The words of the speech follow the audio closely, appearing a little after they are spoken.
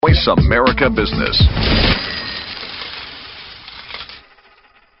Voice America Business.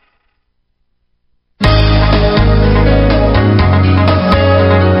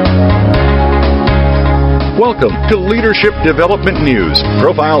 Welcome to Leadership Development News,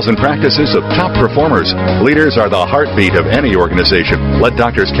 profiles and practices of top performers. Leaders are the heartbeat of any organization. Let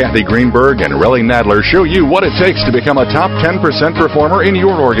Drs. Kathy Greenberg and Relly Nadler show you what it takes to become a top 10% performer in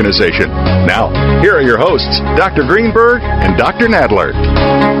your organization. Now, here are your hosts, Dr. Greenberg and Dr. Nadler.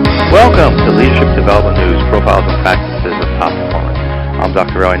 Welcome to Leadership Development News, profiles and practices of top performers. I'm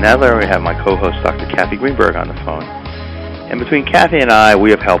Dr. Relly Nadler, and we have my co-host, Dr. Kathy Greenberg, on the phone. And between Kathy and I,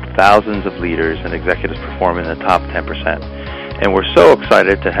 we have helped thousands of leaders and executives perform in the top 10%. And we're so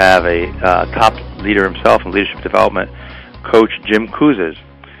excited to have a top leader himself in leadership development, Coach Jim Kouzes,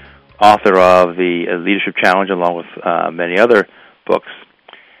 author of the Leadership Challenge, along with many other books.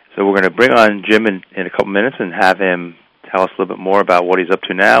 So we're going to bring on Jim in a couple minutes and have him tell us a little bit more about what he's up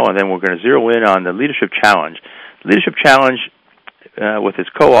to now, and then we're going to zero in on the Leadership Challenge. The Leadership Challenge, with his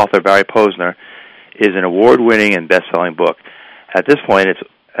co-author, Barry Posner, is an award-winning and best-selling book. At this point, it's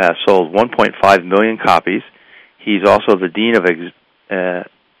sold 1.5 million copies. He's also the Dean's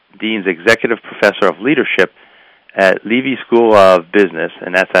Executive Professor of Leadership at Levy School of Business,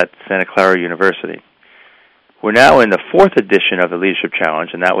 and that's at Santa Clara University. We're now in the fourth edition of the Leadership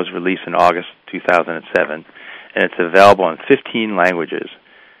Challenge, and that was released in August 2007, and it's available in 15 languages.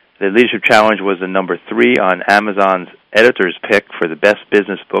 The Leadership Challenge was the number 3 on Amazon's editor's pick for the best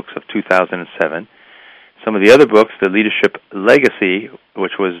business books of 2007. Some of the other books, The Leadership Legacy,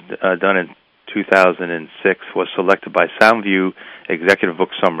 which was done in 2006, was selected by SoundView Executive Book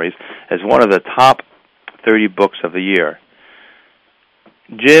Summaries as one of the top 30 books of the year.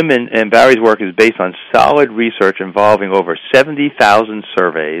 Jim and Barry's work is based on solid research involving over 70,000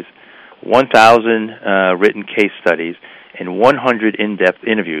 surveys, 1,000 written case studies, and 100 in-depth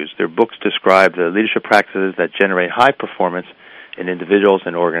interviews. Their books describe the leadership practices that generate high performance in individuals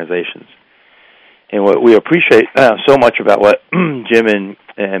and organizations. And what we appreciate so much about what Jim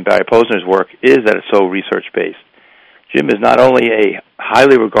and Barry Posner's work is that it's so research-based. Jim is not only a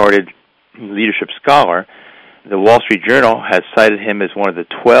highly regarded leadership scholar, the Wall Street Journal has cited him as one of the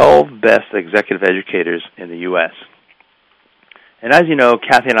 12 best executive educators in the U.S. And as you know,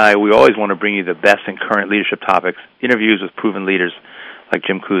 Kathy and I, we always want to bring you the best in current leadership topics, interviews with proven leaders like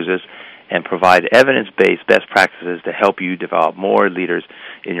Jim Kouzes, and provide evidence-based best practices to help you develop more leaders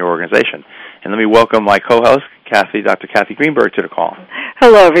in your organization. And let me welcome my co-host, Dr. Kathy Greenberg, to the call.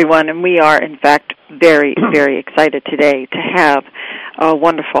 Hello, everyone, and we are, in fact, very, very excited today to have a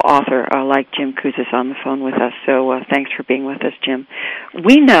wonderful author like Jim Kouzes on the phone with us. So thanks for being with us, Jim.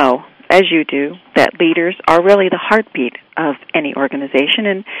 We know, as you do, that leaders are really the heartbeat of any organization,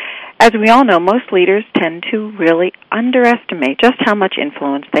 and as we all know, most leaders tend to really underestimate just how much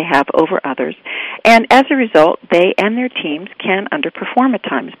influence they have over others, and as a result, they and their teams can underperform at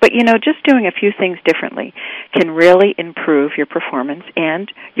times. But, you know, just doing a few things differently can really improve your performance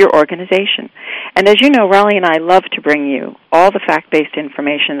and your organization. And as you know, Relly and I love to bring you all the fact-based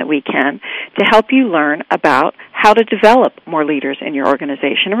information that we can to help you learn about how to develop more leaders in your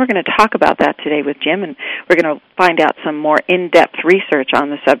organization. And we're going to talk about that today with Jim, and we're going to find out some more in-depth research on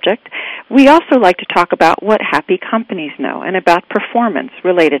the subject. We also like to talk about what happy companies know and about performance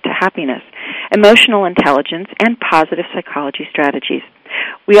related to happiness, emotional intelligence, and positive psychology strategies.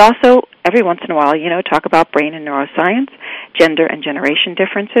 We also, every once in a while, talk about brain and neuroscience, gender and generation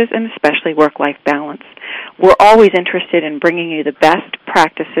differences, and especially work-life balance. We're always interested in bringing you the best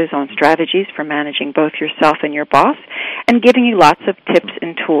practices on strategies for managing both yourself and your boss, and giving you lots of tips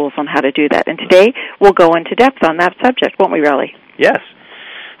and tools on how to do that. And today, we'll go into depth on that subject, won't we, Relly? Yes.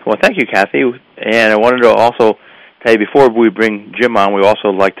 Well, thank you, Kathy. And I wanted to also tell you, before we bring Jim on, we also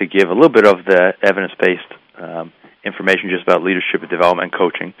like to give a little bit of the evidence-based information just about leadership development and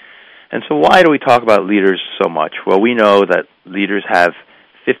coaching. And so why do we talk about leaders so much? Well, we know that leaders have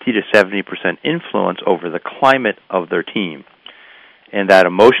 50 to 70% influence over the climate of their team, and that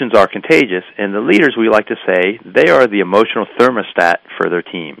emotions are contagious. And the leaders, we like to say, they are the emotional thermostat for their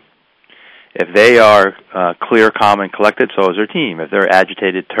team. If they are clear, calm, and collected, so is their team. If they're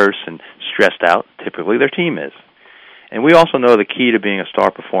agitated, terse, and stressed out, typically their team is. And we also know the key to being a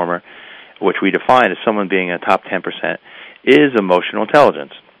star performer, which we define as someone being in the top 10%, is emotional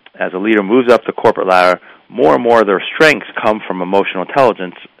intelligence. As a leader moves up the corporate ladder, more and more of their strengths come from emotional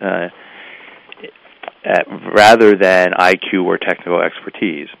intelligence rather than IQ or technical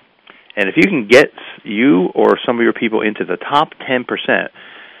expertise. And if you can get you or some of your people into the top 10%,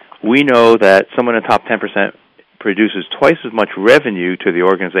 we know that someone in the top 10% produces twice as much revenue to the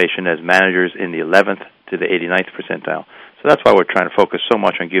organization as managers in the 11th to the 89th percentile. So that's why we're trying to focus so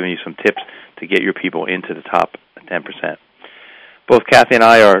much on giving you some tips to get your people into the top 10%. Both Kathy and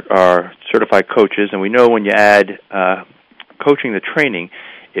I are certified coaches, and we know when you add coaching to training,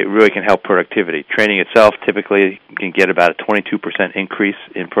 it really can help productivity. Training itself typically can get about a 22% increase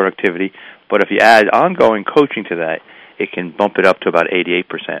in productivity, but if you add ongoing coaching to that, it can bump it up to about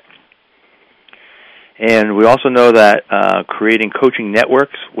 88%. And we also know that creating coaching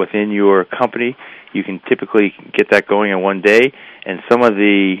networks within your company, you can typically get that going in one day, and some of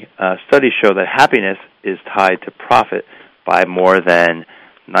the studies show that happiness is tied to profit by more than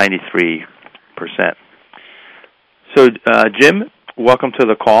 93%. So, Jim, welcome to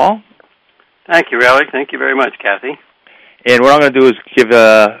the call. Thank you, Relly. Thank you very much, Kathy. And what I'm going to do is give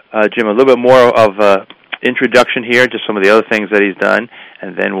Jim a little bit more of an introduction here, just some of the other things that he's done,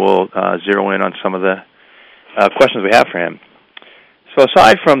 and then we'll zero in on some of the questions we have for him. So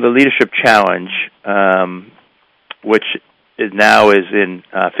aside from the Leadership Challenge, which is in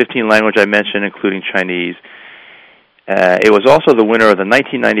 15 languages I mentioned, including Chinese, it was also the winner of the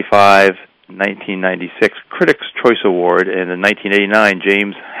 1995-1996 Critics' Choice Award and the 1989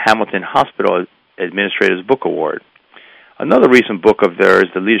 James Hamilton Hospital Administrators Book Award. Another recent book of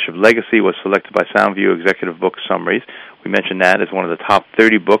theirs, The Leadership Legacy, was selected by Soundview Executive Book Summaries. We mentioned that as one of the top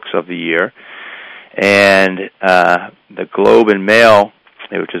 30 books of the year. And the Globe and Mail,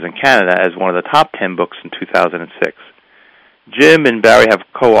 which is in Canada, as one of the top 10 books in 2006. Jim and Barry have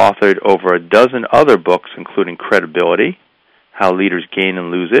co-authored over a dozen other books, including Credibility, How Leaders Gain and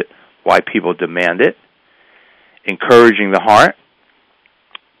Lose It, Why People Demand It, Encouraging the Heart,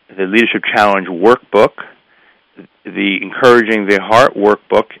 the Leadership Challenge Workbook, the Encouraging the Heart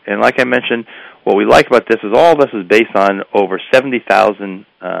Workbook, and like I mentioned, what we like about this is all of this is based on over 70,000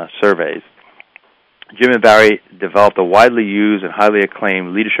 surveys. Jim and Barry developed a widely used and highly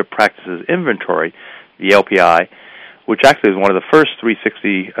acclaimed leadership practices inventory, the LPI, which actually is one of the first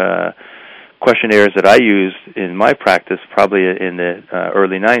 360 questionnaires that I used in my practice, probably in the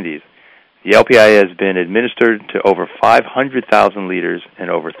early 90s. The LPI has been administered to over 500,000 leaders and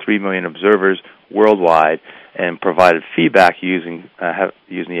over 3 million observers worldwide and provided feedback using the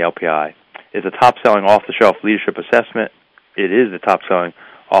LPI. It's a top-selling off-the-shelf leadership assessment. It is the top-selling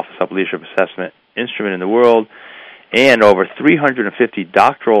off-the-shelf leadership assessment instrument in the world, and over 350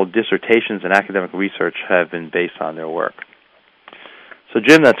 doctoral dissertations and academic research have been based on their work. So,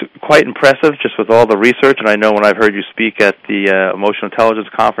 Jim, that's quite impressive, just with all the research, and I know when I've heard you speak at the Emotional Intelligence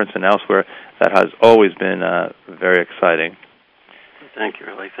Conference and elsewhere, that has always been very exciting. Thank you,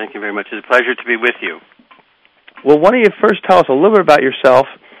 Riley. Thank you very much. It's a pleasure to be with you. Well, why don't you first tell us a little bit about yourself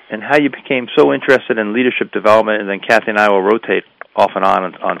and how you became so interested in leadership development, and then Kathy and I will rotate off and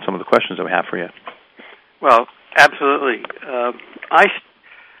on some of the questions that we have for you. Well, absolutely. I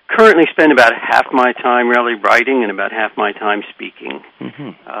currently spend about half my time really writing and about half my time speaking.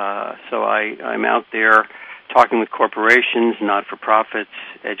 Mm-hmm. So I'm out there talking with corporations, not-for-profits,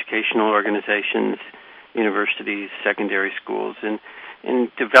 educational organizations, universities, secondary schools, and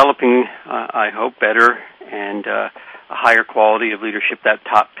developing, I hope, better and a higher quality of leadership, that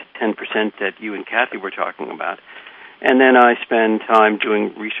top 10% that you and Kathy were talking about. And then I spend time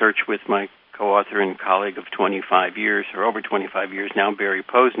doing research with my co-author and colleague of 25 years, or over 25 years now, Barry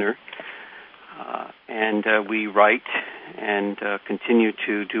Posner. And we write and continue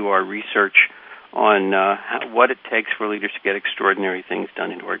to do our research on what it takes for leaders to get extraordinary things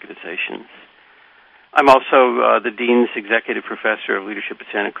done in organizations. I'm also the Dean's Executive Professor of Leadership at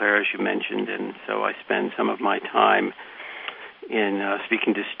Santa Clara, as you mentioned, and so I spend some of my time in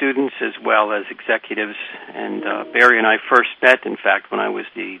speaking to students as well as executives. And Barry and I first met, in fact, when I was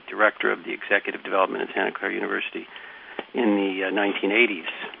the director of the executive development at Santa Clara University in the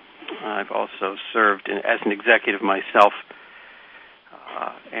 1980s. I've also served as an executive myself,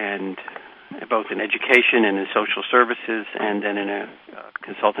 and both in education and in social services, and then in a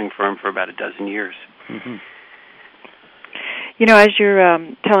consulting firm for about a dozen years. Mm-hmm. You know, as you're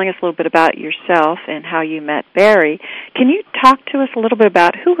telling us a little bit about yourself and how you met Barry, can you talk to us a little bit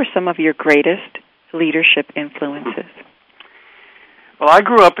about who were some of your greatest leadership influences? Well, I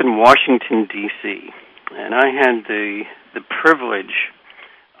grew up in Washington, D.C., and I had the privilege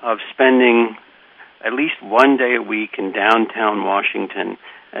of spending at least one day a week in downtown Washington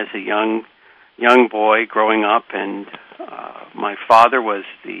as a young boy growing up, and my father was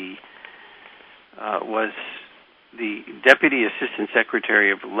the Deputy Assistant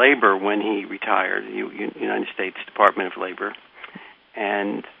Secretary of Labor when he retired, the United States Department of Labor,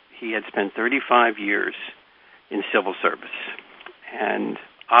 and he had spent 35 years in civil service. And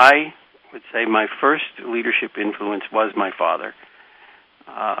I would say my first leadership influence was my father.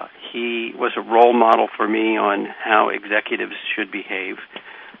 He was a role model for me on how executives should behave.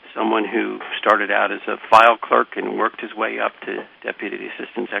 Someone who started out as a file clerk and worked his way up to Deputy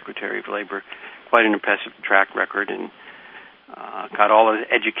Assistant Secretary of Labor. Quite an impressive track record, and got all his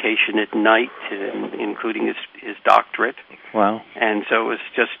education at night, including his doctorate. Wow. And so it was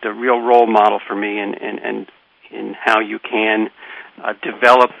just a real role model for me in how you can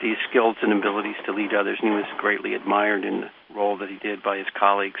develop these skills and abilities to lead others, and he was greatly admired in the role that he did by his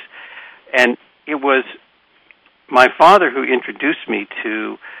colleagues. And it was my father who introduced me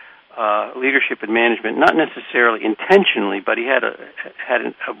to leadership and management, not necessarily intentionally, but he had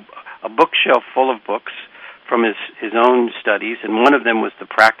a bookshelf full of books from his own studies, and one of them was The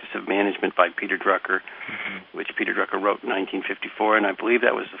Practice of Management by Peter Drucker, which Peter Drucker wrote in 1954, and I believe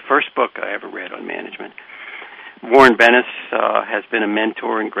that was the first book I ever read on management. Warren Bennis has been a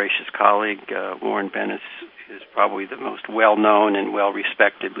mentor and gracious colleague. Warren Bennis is probably the most well-known and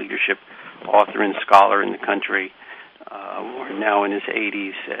well-respected leadership author and scholar in the country. Warren, now in his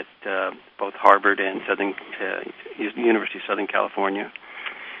 80s at both Harvard and University of Southern California.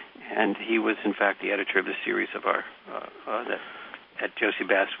 And he was, in fact, the editor of the series of our at Josie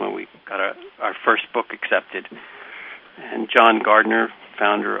Bass when we got our first book accepted. And John Gardner,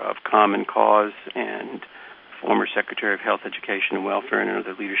 founder of Common Cause and former Secretary of Health, Education, and Welfare, and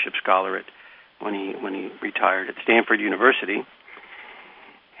another leadership scholar when he retired at Stanford University.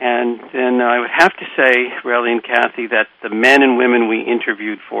 And then I would have to say, Relly and Kathy, that the men and women we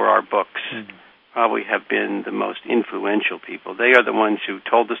interviewed for our books probably have been the most influential people. They are the ones who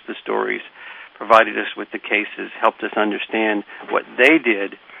told us the stories, provided us with the cases, helped us understand what they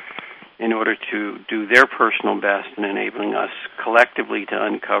did in order to do their personal best in enabling us collectively to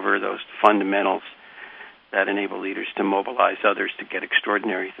uncover those fundamentals that enable leaders to mobilize others to get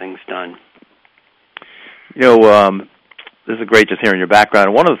extraordinary things done. This is great just hearing your background.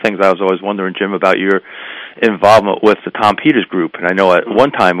 And one of the things I was always wondering, Jim, about your involvement with the Tom Peters Group. And I know at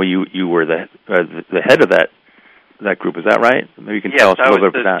one time you were the head of that group. Is that right? Maybe you can tell us a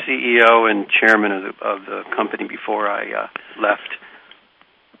little bit about that. Yes, I was the CEO and chairman of the company before I left.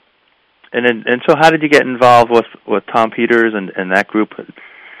 And so how did you get involved with Tom Peters and that group?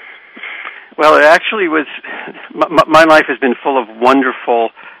 Well, it actually was, my life has been full of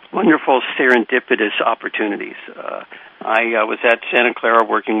wonderful serendipitous opportunities. I was at Santa Clara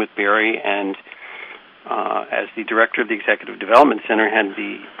working with Barry, and as the director of the Executive Development Center, had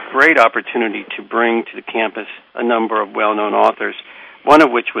the great opportunity to bring to the campus a number of well-known authors, one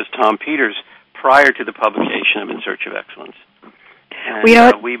of which was Tom Peters, prior to the publication of In Search of Excellence. And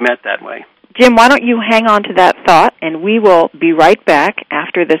we met that way. Jim, why don't you hang on to that thought, and we will be right back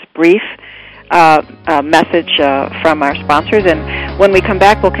after this brief message from our sponsors, and when we come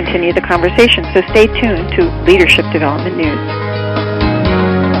back, we'll continue the conversation. So stay tuned to Leadership Development News.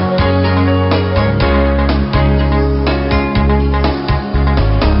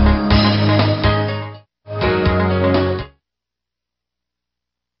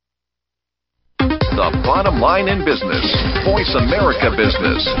 The bottom line in business. Voice America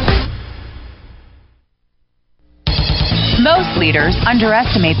Business. Most leaders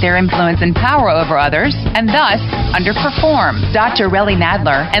underestimate their influence and power over others and thus underperform. Dr. Relly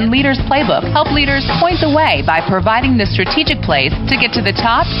Nadler and Leaders Playbook help leaders point the way by providing the strategic plays to get to the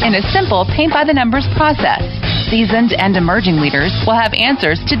top in a simple paint-by-the-numbers process. Seasoned and emerging leaders will have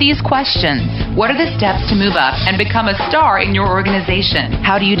answers to these questions. What are the steps to move up and become a star in your organization?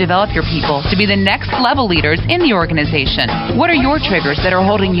 How do you develop your people to be the next level leaders in the organization? What are your triggers that are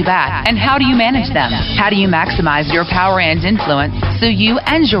holding you back, and how do you manage them? How do you maximize your power and influence so you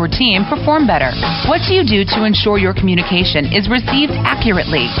and your team perform better? What do you do to ensure your communication is received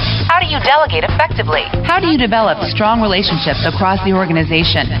accurately? How do you delegate effectively? How do you develop strong relationships across the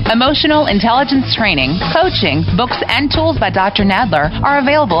organization? Emotional intelligence training, coaching, books, and tools by Dr. Nadler are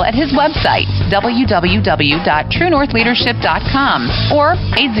available at his website, www.truenorthleadership.com or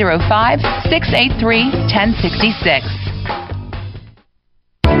 805-683-1066.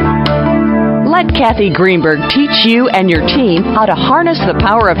 Let Kathy Greenberg teach you and your team how to harness the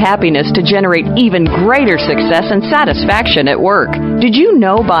power of happiness to generate even greater success and satisfaction at work. Did you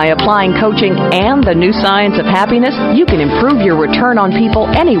know by applying coaching and the new science of happiness, you can improve your return on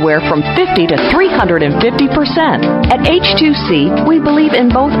people anywhere from 50 to 350%? At H2C, we believe in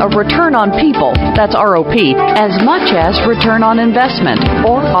both a return on people, that's ROP, as much as return on investment,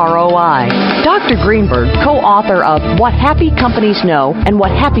 or ROI. Dr. Greenberg, co-author of What Happy Companies Know and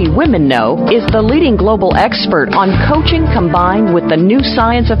What Happy Women Know, is the leading global expert on coaching combined with the new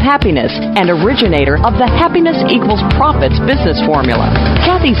science of happiness and originator of the Happiness Equals Profits business formula.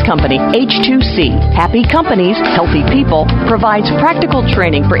 Kathy's company, H2C, Happy Companies, Healthy People, provides practical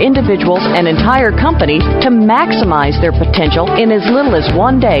training for individuals and entire companies to maximize their potential in as little as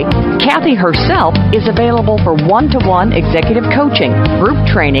 1 day. Kathy herself is available for one-to-one executive coaching, group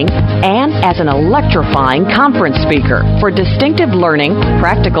training, and as an electrifying conference speaker for distinctive learning,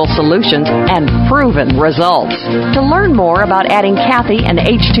 practical solutions, and proven results. To learn more about adding Kathy and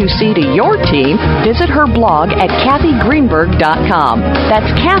H2C to your team, visit her blog at KathyGreenberg.com.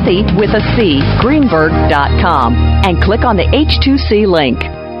 That's Kathy with a C, Greenberg.com, and click on the H2C link.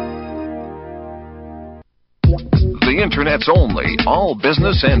 The Internet's only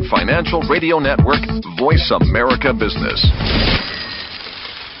all-business and financial radio network, Voice America Business.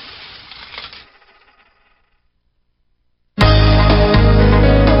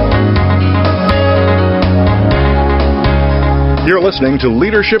 You're listening to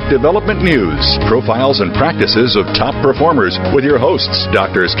Leadership Development News, profiles and practices of top performers with your hosts,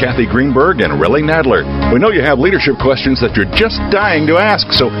 Drs. Kathy Greenberg and Relly Nadler. We know you have leadership questions that you're just dying to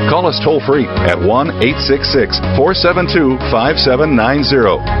ask, so call us toll-free at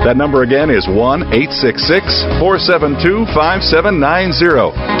 1-866-472-5790. That number again is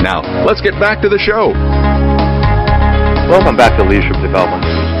 1-866-472-5790. Now, let's get back to the show. Welcome back to Leadership Development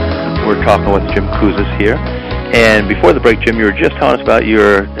News. We're talking with Jim Kouzes here. And before the break, Jim, you were just telling us about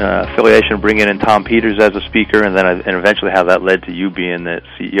your affiliation, bringing in Tom Peters as a speaker, and eventually how that led to you being the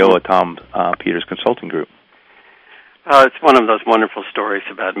CEO of Tom Peters Consulting Group. It's one of those wonderful stories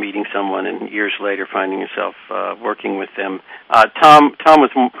about meeting someone and years later finding yourself working with them. Tom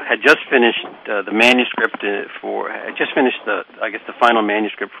had just finished the manuscript the final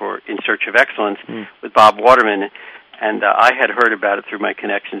manuscript for In Search of Excellence with Bob Waterman. And I had heard about it through my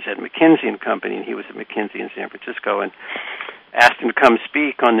connections at McKinsey & Company, and he was at McKinsey in San Francisco, and asked him to come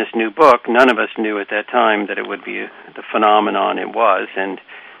speak on this new book. None of us knew at that time that it would be the phenomenon it was, and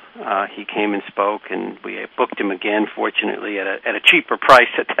he came and spoke, and we booked him again, fortunately, at a cheaper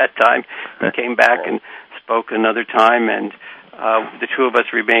price at that time. He came back and spoke another time, and the two of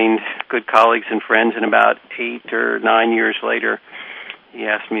us remained good colleagues and friends, and about 8 or 9 years later, he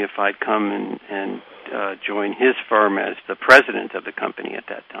asked me if I'd come and join his firm as the president of the company at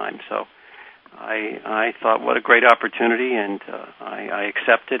that time. So I thought, what a great opportunity, and I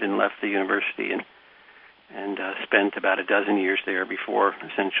accepted and left the university and spent about a dozen years there before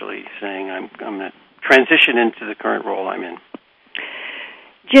essentially saying I'm going to transition into the current role I'm in.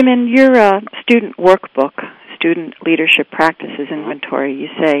 Jim, in your student workbook, Student Leadership Practices Inventory, you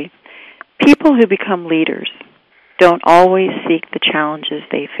say, people who become leaders don't always seek the challenges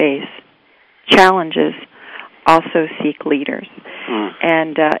they face. Challenges also seek leaders.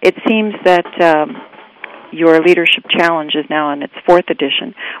 And it seems that your leadership challenge is now in its 4th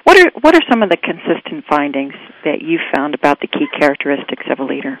edition. What are some of the consistent findings that you found about the key characteristics of a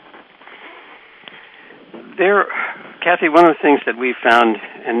leader? Kathy, one of the things that we found,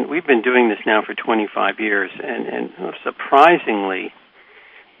 and we've been doing this now for 25 years, and surprisingly,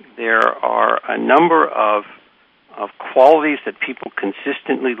 there are a number of qualities that people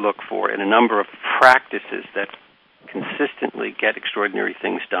consistently look for and a number of practices that consistently get extraordinary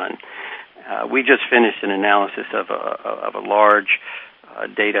things done. We just finished an analysis of a large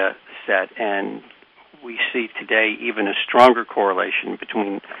data set, and we see today even a stronger correlation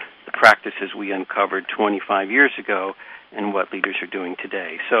between the practices we uncovered 25 years ago and what leaders are doing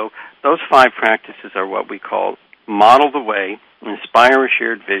today. So those 5 practices are what we call model the way, inspire a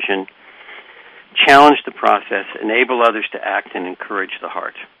shared vision, challenge the process, enable others to act, and encourage the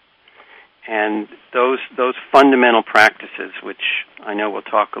heart. And those fundamental practices, which I know we'll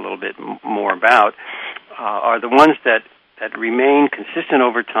talk a little bit more about, are the ones that remain consistent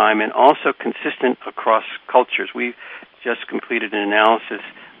over time and also consistent across cultures. We've just completed an analysis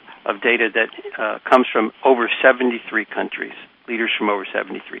of data that comes from over 73 countries, leaders from over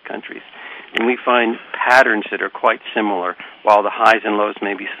 73 countries. And we find patterns that are quite similar. While the highs and lows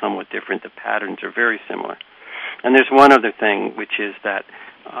may be somewhat different, the patterns are very similar. And there's one other thing, which is that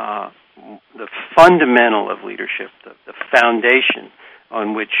the fundamental of leadership, the foundation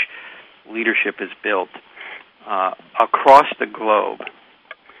on which leadership is built across the globe,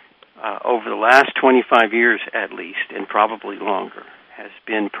 over the last 25 years at least, and probably longer, has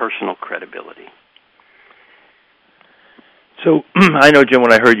been personal credibility. So I know, Jim,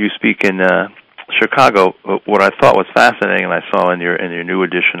 when I heard you speak in Chicago, what I thought was fascinating, and I saw in your new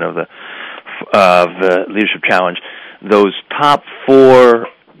edition of the Leadership Challenge, those top 4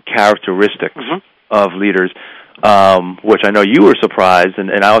 characteristics of leaders which I know you were surprised,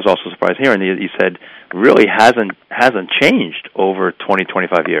 and I was also surprised hearing you said really hasn't changed over 20,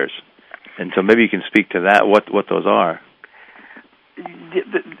 25 years. And so maybe you can speak to that, what those are.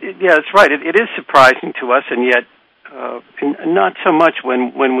 Yeah, that's right. It is surprising to us, and yet not so much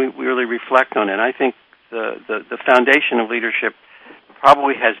when we really reflect on it. I think the foundation of leadership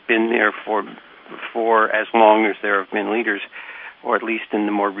probably has been there for as long as there have been leaders, or at least in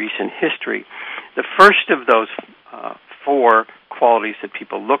the more recent history. The first of those four qualities that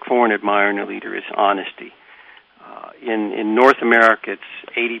people look for and admire in a leader is honesty. In North America,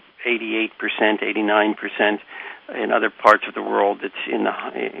 it's 88%, 89%. In other parts of the world, it's in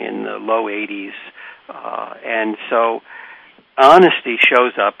the low 80s. And so honesty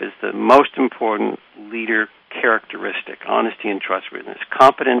shows up as the most important leader characteristic, honesty and trustworthiness.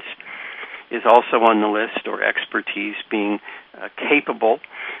 Competence is also on the list, or expertise, being capable,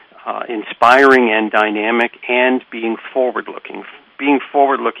 inspiring and dynamic, and being forward-looking. Being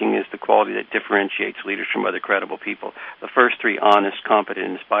forward-looking is the quality that differentiates leaders from other credible people. The first three, honest, competent,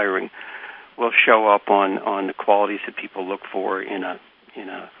 inspiring, will show up on the qualities that people look for in a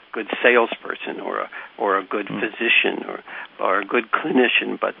good salesperson or a good physician or a good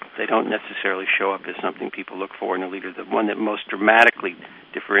clinician, but they don't necessarily show up as something people look for in a leader. The one that most dramatically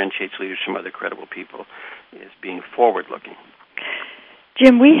differentiates leaders from other credible people is being forward-looking.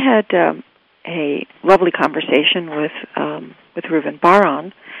 Jim, we had a lovely conversation with Reuven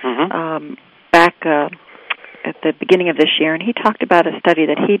Bar-On back at the beginning of this year, and he talked about a study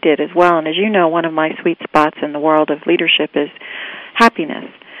that he did as well. And as you know, one of my sweet spots in the world of leadership is happiness,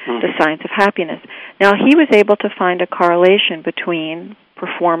 the science of happiness. Now, he was able to find a correlation between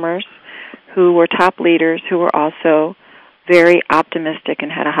performers who were top leaders who were also very optimistic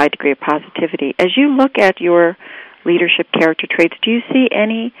and had a high degree of positivity. As you look at your leadership character traits, do you see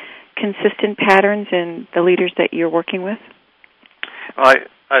any consistent patterns in the leaders that you're working with? Well,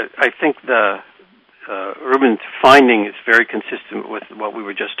 I think Reuben's finding is very consistent with what we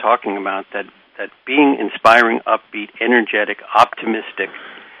were just talking about, that being inspiring, upbeat, energetic, optimistic,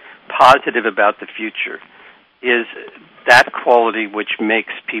 positive about the future is that quality which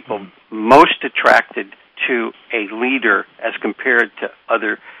makes people most attracted to a leader as compared to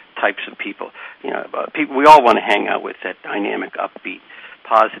other types of people. People, we all want to hang out with that dynamic, upbeat,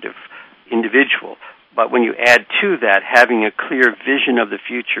 positive individual. But when you add to that having a clear vision of the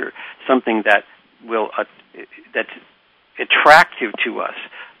future, something that that's attractive to us,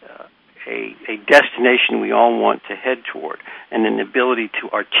 a destination we all want to head toward, and an ability to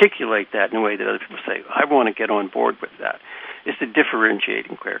articulate that in a way that other people say, I want to get on board with that, is the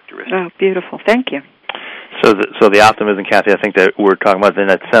differentiating characteristic. Oh, beautiful. Thank you. So the optimism, Kathy, I think that we're talking about, then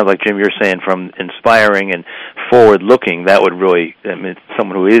that sounds like, Jim, you're saying from inspiring and forward-looking, that would really,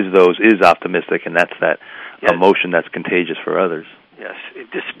 someone who is optimistic, and that's that emotion that's contagious for others. Yes.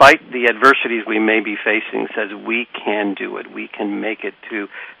 Despite the adversities we may be facing, says we can do it. We can make it to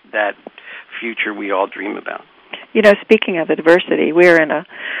that future we all dream about. Speaking of adversity, we're in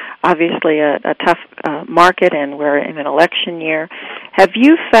obviously a tough market, and we're in an election year. Have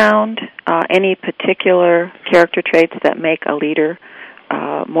you found any particular character traits that make a leader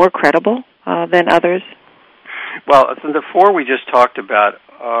more credible than others? Well, the four we just talked about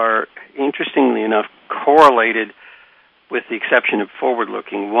are, interestingly enough, correlated, with the exception of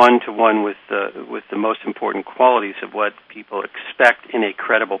forward-looking, one-to-one with the most important qualities of what people expect in a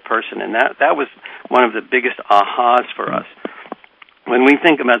credible person. And that was one of the biggest ahas for us. When we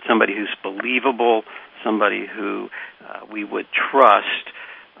think about somebody who's believable, somebody who we would trust,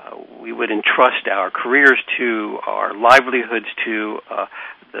 we would entrust our careers to, our livelihoods to,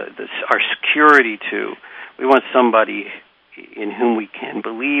 our security to. We want somebody in whom we can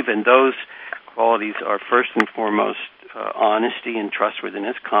believe, and those qualities are first and foremost honesty and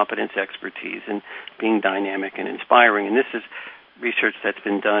trustworthiness, competence, expertise, and being dynamic and inspiring. And this is research that's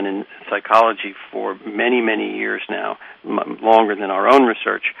been done in psychology for many, many years now, longer than our own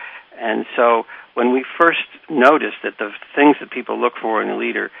research. And so when we first noticed that the things that people look for in a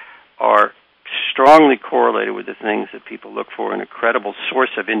leader are strongly correlated with the things that people look for in a credible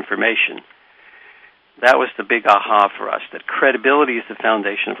source of information, that was the big aha for us, that credibility is the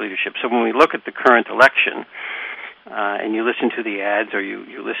foundation of leadership. So when we look at the current election, and you listen to the ads, or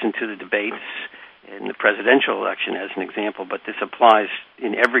you listen to the debates in the presidential election as an example, but this applies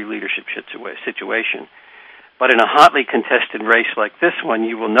in every leadership situation. But in a hotly contested race like this one,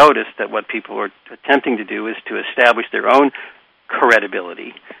 you will notice that what people are attempting to do is to establish their own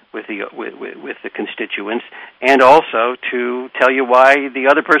credibility with the constituents, and also to tell you why the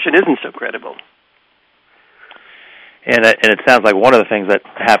other person isn't so credible. And it sounds like one of the things that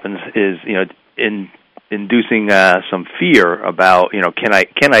happens is, in inducing some fear about, can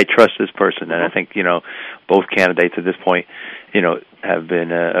I trust this person? And I think, both candidates at this point, have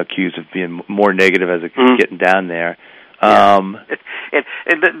been accused of being more negative as it's getting down there.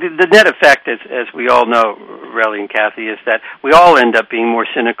 The net effect, as we all know, Relly and Kathy, is that we all end up being more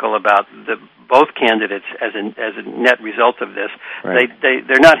cynical about both candidates as a net result of this. Right.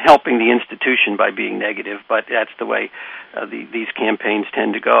 They're not helping the institution by being negative, but that's the way these campaigns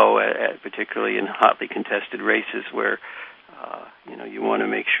tend to go, particularly in hotly contested races where you want to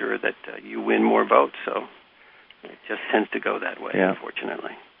make sure that you win more votes. So it just tends to go that way,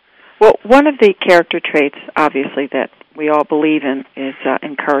 unfortunately. Well, one of the character traits, obviously, that we all believe in is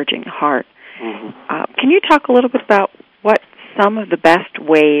encouraging the heart. Mm-hmm. Can you talk a little bit about what some of the best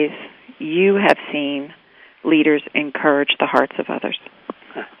ways you have seen leaders encourage the hearts of others?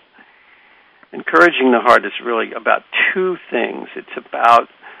 Encouraging the heart is really about two things. It's about,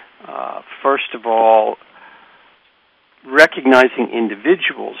 first of all, recognizing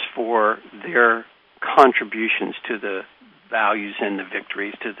individuals for their contributions to the values and the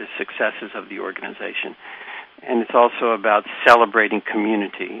victories, to the successes of the organization. And it's also about celebrating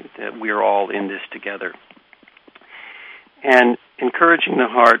community, that we're all in this together. And encouraging the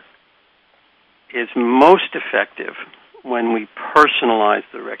heart is most effective when we personalize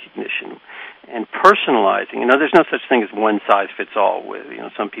the recognition. And personalizing, there's no such thing as one size fits all.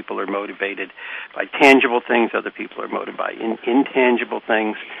 Some people are motivated by tangible things, other people are motivated by intangible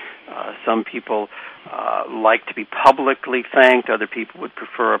things. Some people like to be publicly thanked. Other people would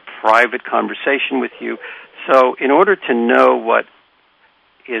prefer a private conversation with you. So in order to know what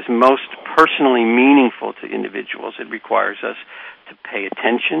is most personally meaningful to individuals, it requires us to pay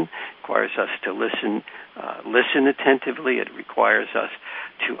attention, requires us to listen attentively. It requires us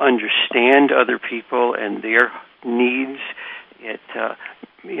to understand other people and their needs.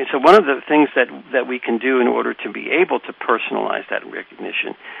 So one of the things that we can do in order to be able to personalize that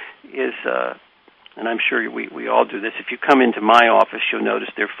recognition is, and I'm sure we all do this, if you come into my office, you'll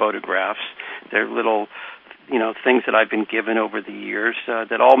notice their photographs, their little things that I've been given over the years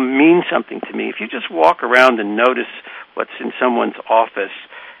that all mean something to me. If you just walk around and notice what's in someone's office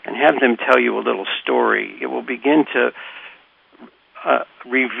and have them tell you a little story, it will begin to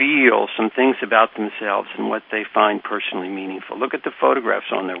reveal some things about themselves and what they find personally meaningful. Look at the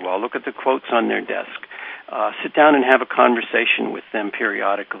photographs on their wall. Look at the quotes on their desk. Sit down and have a conversation with them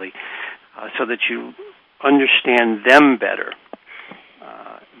periodically so that you understand them better.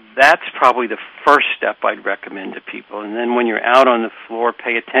 That's probably the first step I'd recommend to people. And then when you're out on the floor,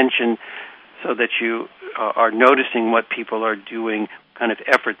 pay attention so that you are noticing what people are doing, what kind of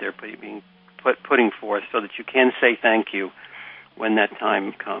effort they're putting forth, so that you can say thank you when that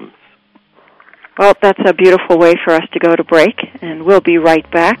time comes. Well, that's a beautiful way for us to go to break, and we'll be right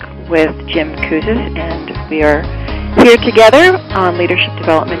back with Jim Kouzes, and we are here together on Leadership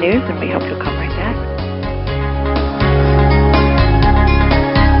Development News, and we hope you'll come right back.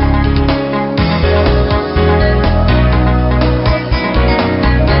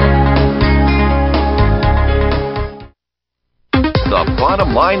 The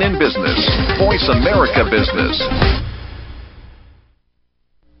bottom line in business. Voice America Business.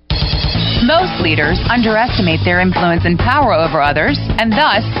 Most leaders underestimate their influence and power over others and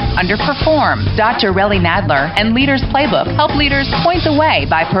thus underperform. Dr. Relly Nadler and Leaders Playbook help leaders point the way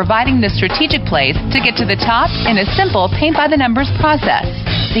by providing the strategic plays to get to the top in a simple paint-by-the-numbers process.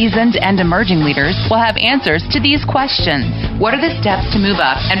 Seasoned and emerging leaders will have answers to these questions. What are the steps to move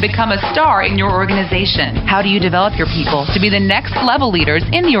up and become a star in your organization? How do you develop your people to be the next level leaders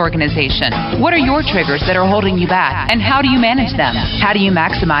in the organization? What are your triggers that are holding you back, and how do you manage them? How do you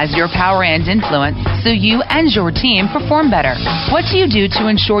maximize your power and influence so you and your team perform better? What do you do to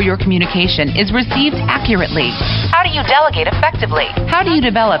ensure your communication is received accurately? How do you delegate effectively? How do you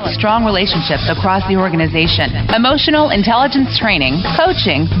develop strong relationships across the organization? Emotional intelligence training,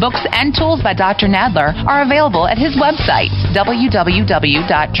 coaching, books, and tools by Dr. Nadler are available at his website,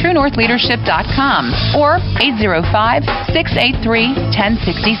 www.truenorthleadership.com or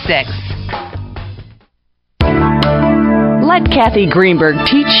 805-683-1066. Let Kathy Greenberg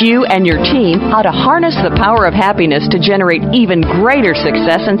teach you and your team how to harness the power of happiness to generate even greater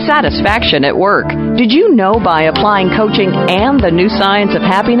success and satisfaction at work. Did you know by applying coaching and the new science of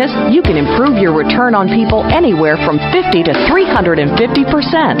happiness, you can improve your return on people anywhere from 50 to 350%?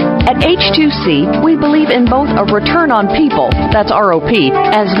 At H2C, we believe in both a return on people, that's ROP,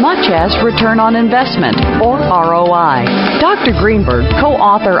 as much as return on investment, or ROI. Dr. Greenberg,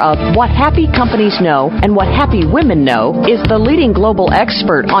 co-author of What Happy Companies Know and What Happy Women Know, is is the leading global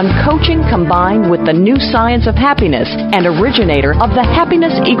expert on coaching combined with the new science of happiness and originator of the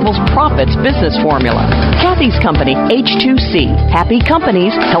Happiness Equals Profits business formula. Kathy's company, H2C, Happy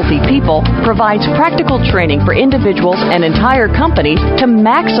Companies, Healthy People, provides practical training for individuals and entire companies to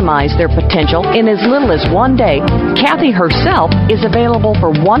maximize their potential in as little as 1 day. Kathy herself is available for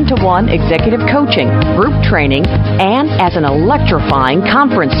one-to-one executive coaching, group training, and as an electrifying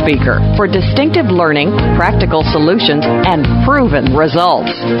conference speaker for distinctive learning, practical solutions, and proven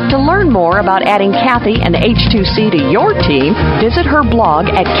results. To learn more about adding Kathy and H2C to your team, visit her blog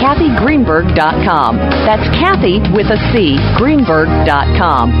at KathyGreenberg.com. That's Kathy with a C,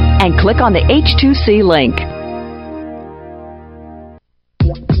 Greenberg.com, and click on the H2C link.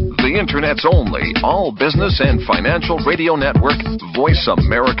 The Internet's only all business and financial radio network, Voice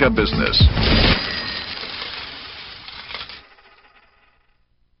America Business.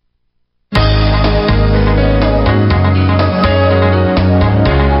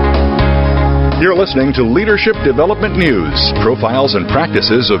 You're listening to Leadership Development News, profiles and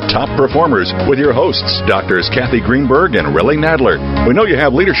practices of top performers with your hosts, Drs. Kathy Greenberg and Relly Nadler. We know you have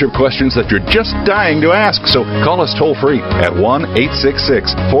leadership questions that you're just dying to ask, so call us toll-free at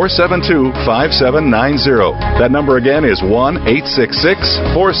 1-866-472-5790. That number again is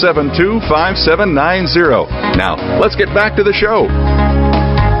 1-866-472-5790. Now, let's get back to the show.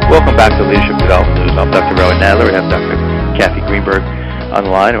 Welcome back to Leadership Development News. I'm Dr. Relly Nadler. We have Dr. Kathy Greenberg on the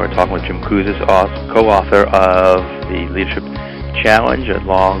line, and we're talking with Jim Kouzes, co-author of the Leadership Challenge,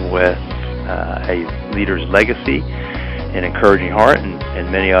 along with A Leader's Legacy, An Encouraging Heart, and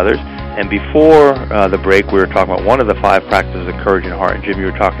many others. And before the break, we were talking about one of the 5 practices of Encouraging Heart. And Jim, you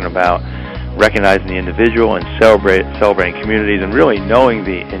were talking about recognizing the individual and celebrating communities and really knowing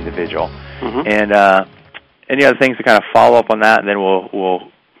the individual. Mm-hmm. And any other things to kind of follow up on that, and then we'll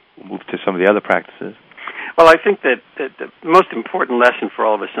move to some of the other practices. Well, I think that the most important lesson for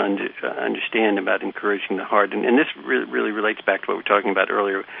all of us to understand about encouraging the heart, and this really relates back to what we were talking about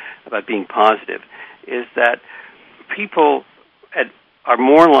earlier about being positive, is that people are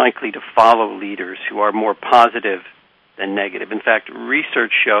more likely to follow leaders who are more positive than negative. In fact,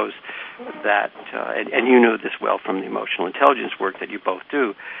 research shows that, and you know this well from the emotional intelligence work that you both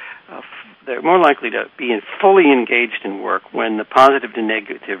do, they're more likely to be fully engaged in work when the positive to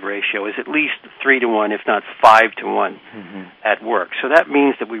negative ratio is at least 3-to-1, if not 5-to-1 at work. So that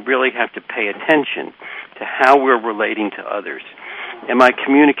means that we really have to pay attention to how we're relating to others. Am I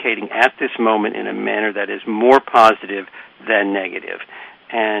communicating at this moment in a manner that is more positive than negative?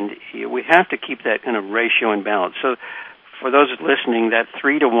 And we have to keep that kind of ratio in balance. So for those listening, that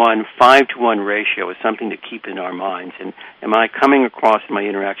 3-to-1, 5-to-1 ratio is something to keep in our minds. And am I coming across in my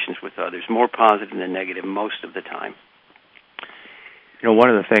interactions with others more positive than negative most of the time? You know, one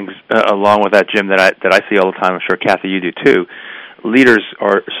of the things along with that, Jim, that I see all the time, I'm sure, Kathy, you do too, leaders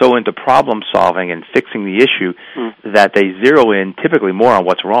are so into problem solving and fixing the issue that they zero in typically more on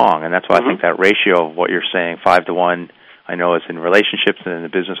what's wrong. And that's why I think that ratio of what you're saying, 5-to-1, I know it's in relationships and in the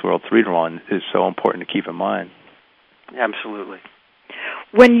business world, 3-to-1, is so important to keep in mind. Absolutely.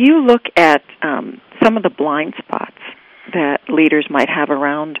 When you look at some of the blind spots that leaders might have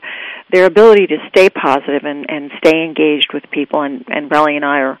around their ability to stay positive and stay engaged with people, and Relly and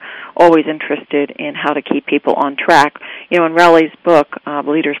I are always interested in how to keep people on track. You know, in Relly's book,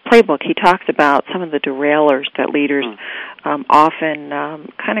 Leader's Playbook, he talks about some of the derailers that leaders often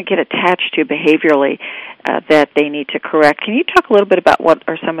kind of get attached to behaviorally that they need to correct. Can you talk a little bit about what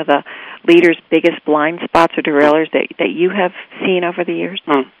are some of the leaders' biggest blind spots or derailers that you have seen over the years?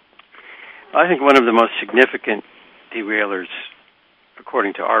 I think one of the most significant derailers,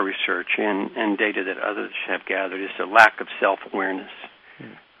 according to our research and data that others have gathered, is the lack of self-awareness.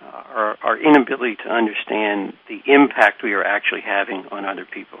 Our inability to understand the impact we are actually having on other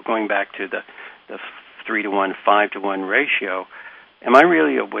people. Going back to the 3-to-1, 5-to-1 ratio, am I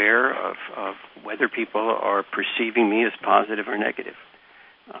really aware of whether people are perceiving me as positive or negative?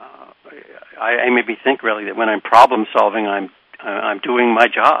 I maybe think really that when I'm problem solving, I'm doing my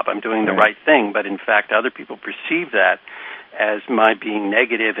job, I'm doing the right thing, but in fact other people perceive that as my being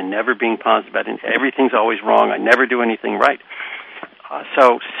negative and never being positive, and everything's always wrong, I never do anything right.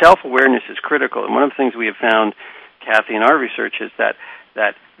 So self-awareness is critical, and one of the things we have found, Kathy, in our research is that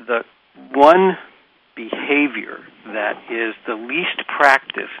the one behavior that is the least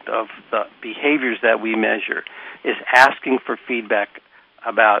practiced of the behaviors that we measure is asking for feedback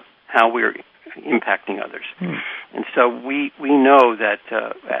about how we're impacting others. And so we know that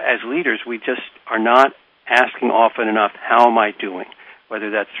as leaders, we just are not asking often enough, how am I doing? Whether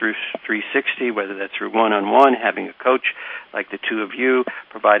that's through 360, whether that's through one-on-one, having a coach like the two of you,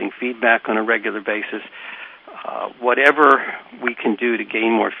 providing feedback on a regular basis. whatever we can do to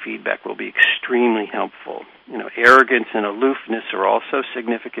gain more feedback will be extremely helpful. Arrogance and aloofness are also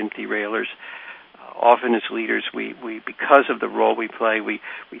significant derailers. Often as leaders, we because of the role we play, we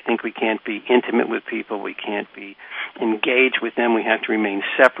think we can't be intimate with people, we can't be engaged with them, we have to remain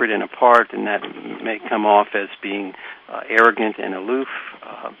separate and apart, and that may come off as being arrogant and aloof.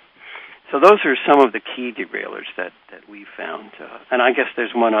 So those are some of the key derailers that we've found. And I guess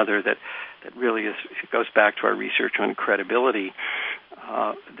there's one other that really it goes back to our research on credibility,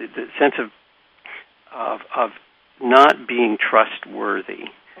 the sense of not being trustworthy,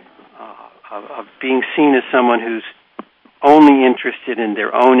 of being seen as someone who's only interested in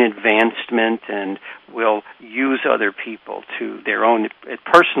their own advancement and will use other people to their own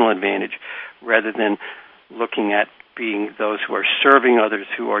personal advantage rather than looking at being those who are serving others,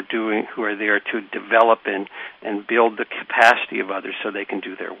 who are there to develop and build the capacity of others so they can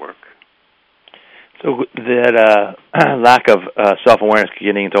do their work. So that lack of self-awareness,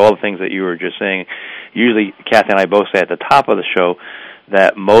 getting into all the things that you were just saying, usually Kathy and I both say at the top of the show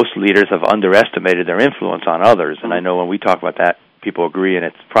that most leaders have underestimated their influence on others. And I know when we talk about that, people agree, and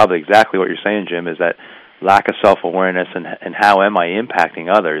it's probably exactly what you're saying, Jim, is that lack of self-awareness and how am I impacting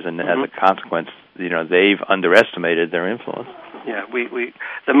others, and as a consequence, they've underestimated their influence. Yeah, we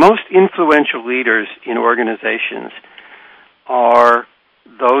the most influential leaders in organizations are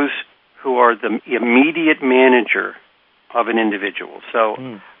those who are the immediate manager of an individual. So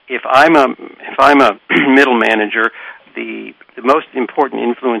if I'm a middle manager, the most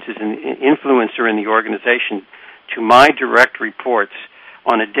important influencer in the organization to my direct reports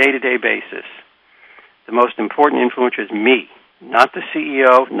on a day-to-day basis, the most important influencer is me, not the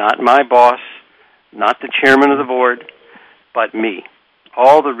CEO, not my boss, not the chairman of the board, but me.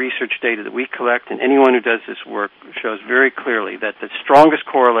 All the research data that we collect, and anyone who does this work, shows very clearly that the strongest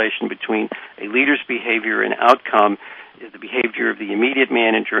correlation between a leader's behavior and outcome is the behavior of the immediate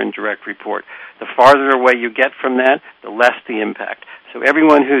manager and direct report. The farther away you get from that, the less the impact. So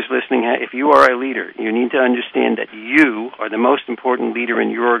everyone who's listening, if you are a leader, you need to understand that you are the most important leader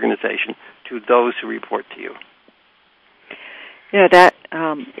in your organization to those who report to you. That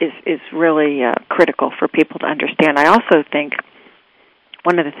is really critical for people to understand. I also think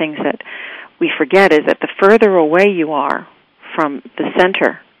one of the things that we forget is that the further away you are from the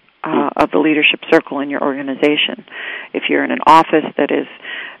center of the leadership circle in your organization, if you're in an office that is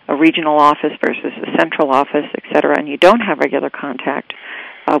a regional office versus a central office, et cetera, and you don't have regular contact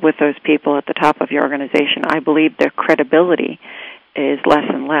with those people at the top of your organization, I believe their credibility is less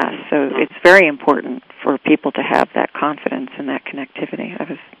and less. So it's very important for people to have that confidence and that connectivity. That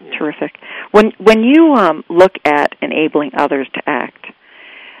was terrific. When you look at enabling others to act,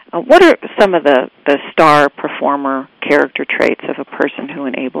 what are some of the star performer character traits of a person who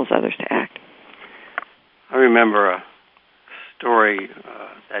enables others to act? I remember a story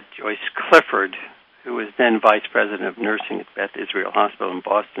that Joyce Clifford, who was then vice president of nursing at Beth Israel Hospital in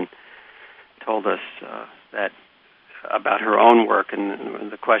Boston, told us that about her own work,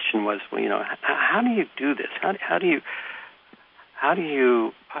 and the question was, how do you do this? How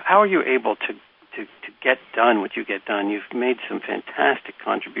are you able to get done what you get done? You've made some fantastic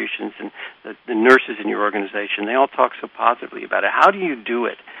contributions, and the nurses in your organization, they all talk so positively about it. How do you do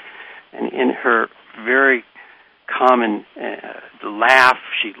it? And in her very common laugh,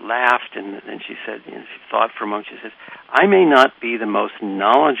 she laughed, and then she said, she thought for a moment, she says, I may not be the most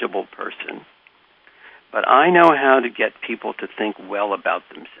knowledgeable person, but I know how to get people to think well about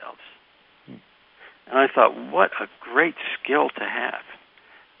themselves. And I thought, what a great skill to have,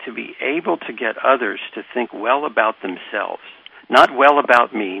 to be able to get others to think well about themselves, not well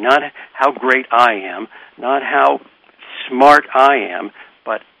about me, not how great I am, not how smart I am,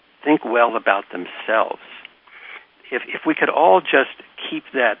 but think well about themselves. If we could all just keep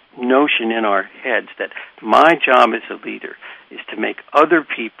that notion in our heads that my job as a leader is to make other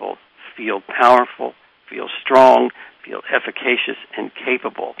people feel powerful, feel strong, feel efficacious and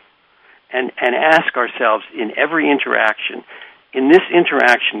capable, and ask ourselves in every interaction, in this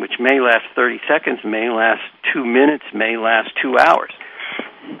interaction, which may last 30 seconds, may last 2 minutes, may last 2 hours,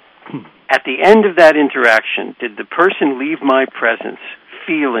 at the end of that interaction, did the person leave my presence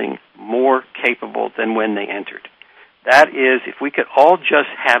feeling more capable than when they entered? That is, if we could all just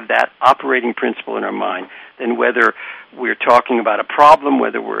have that operating principle in our mind, then whether we're talking about a problem,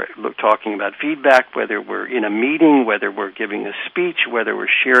 whether we're talking about feedback, whether we're in a meeting, whether we're giving a speech, whether we're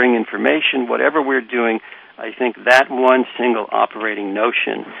sharing information, whatever we're doing, I think that one single operating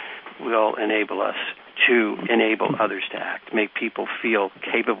notion will enable us to enable others to act, make people feel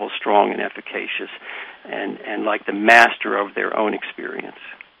capable, strong, and efficacious, and like the master of their own experience.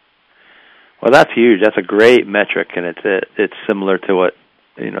 Well, that's huge. That's a great metric, and it's similar to what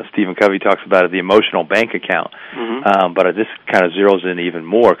Stephen Covey talks about the emotional bank account. Mm-hmm. But this kind of zeroes in even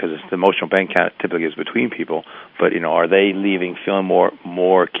more because the emotional bank account typically is between people. But are they leaving feeling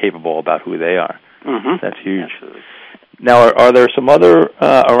more capable about who they are? Mm-hmm. That's huge. Absolutely. Now, are there some other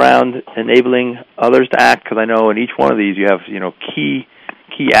around enabling others to act? Because I know in each one of these you have key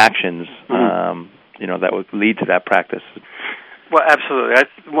actions that would lead to that practice. Well, absolutely.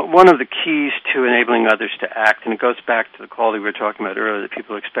 One of the keys to enabling others to act, and it goes back to the quality we were talking about earlier that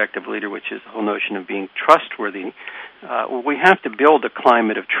people expect of a leader, which is the whole notion of being trustworthy. We have to build a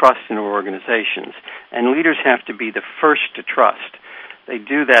climate of trust in our organizations, and leaders have to be the first to trust. They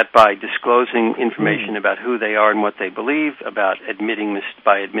do that by disclosing information about who they are and what they believe, by admitting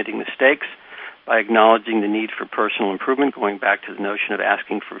mistakes, by acknowledging the need for personal improvement, going back to the notion of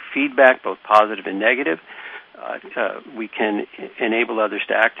asking for feedback, both positive and negative. We can enable others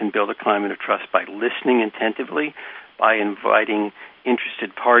to act and build a climate of trust by listening attentively, by inviting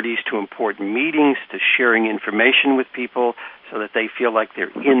interested parties to important meetings, to sharing information with people so that they feel like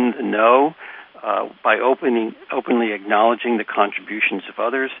they're in the know, by openly acknowledging the contributions of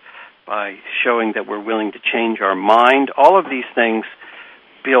others, by showing that we're willing to change our mind. All of these things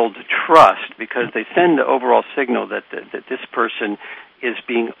build trust because they send the overall signal that this person is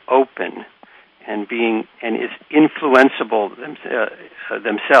being open and is influenceable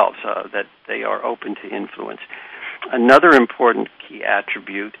themselves, that they are open to influence. Another important key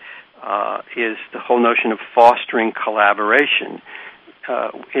attribute is the whole notion of fostering collaboration.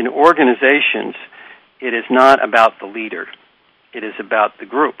 In organizations, it is not about the leader. It is about the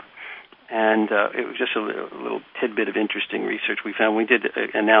group. And it was just a little tidbit of interesting research we found. We did an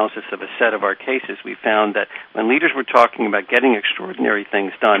analysis of a set of our cases. We found that when leaders were talking about getting extraordinary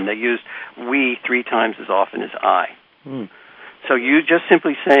things done, they used we 3 times as often as I. So you just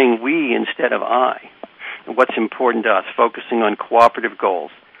simply saying we instead of I. And what's important to us, focusing on cooperative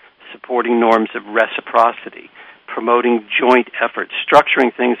goals, supporting norms of reciprocity, promoting joint efforts,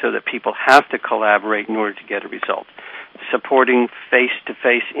 structuring things so that people have to collaborate in order to get a result, supporting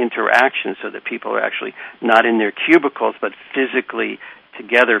face-to-face interaction so that people are actually not in their cubicles but physically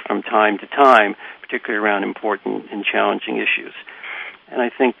together from time to time, particularly around important and challenging issues. And I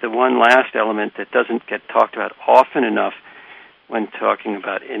think the one last element that doesn't get talked about often enough when talking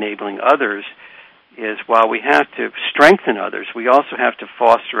about enabling others is while we have to strengthen others, we also have to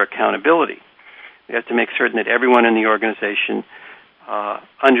foster accountability. We have to make certain that everyone in the organization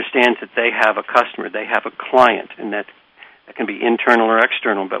understands that they have a customer, they have a client, and that can be internal or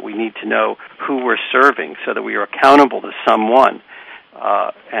external, but we need to know who we're serving so that we are accountable to someone,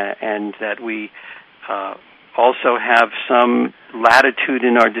 and that we also have some latitude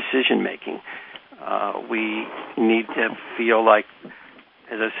in our decision-making. We need to feel like,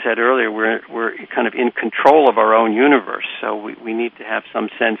 as I said earlier, we're kind of in control of our own universe, so we need to have some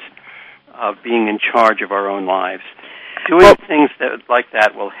sense of being in charge of our own lives. Doing things like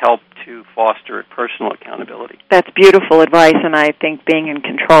that will help to foster personal accountability. That's beautiful advice, and I think being in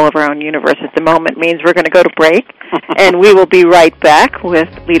control of our own universe at the moment means we're going to go to break, and we will be right back with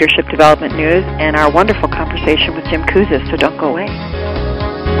Leadership Development News and our wonderful conversation with Jim Kouzes, so don't go away.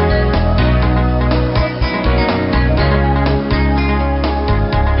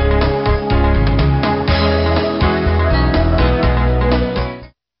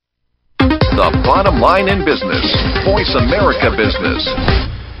 The bottom line in business. Voice America Business.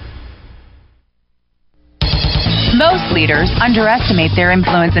 Most leaders underestimate their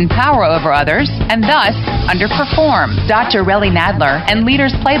influence and power over others and thus underperform. Dr. Relly Nadler and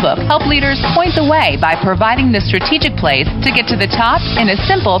Leaders Playbook help leaders point the way by providing the strategic plays to get to the top in a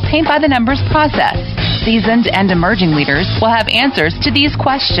simple paint-by-the-numbers process. Seasoned and emerging leaders will have answers to these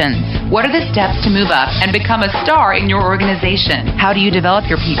questions. What are the steps to move up and become a star in your organization? How do you develop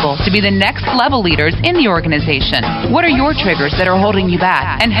your people to be the next level leaders in the organization? What are your triggers that are holding you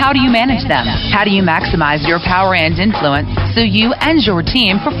back, and how do you manage them? How do you maximize your power and influence so you and your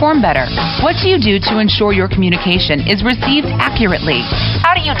team perform better? What do you do to ensure your communication is received accurately?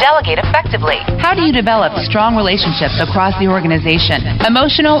 How do you delegate effectively? How do you develop strong relationships across the organization?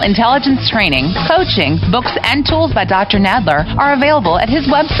 Emotional intelligence training, coaching, books, and tools by Dr. Nadler are available at his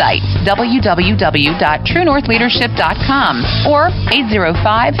website, www.truenorthleadership.com or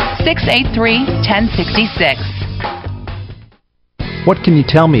 805-683-1066. What can you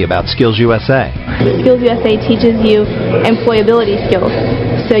tell me about Skills USA? Skills USA teaches you employability skills.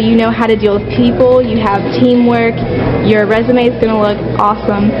 So you know how to deal with people, you have teamwork, your resume is going to look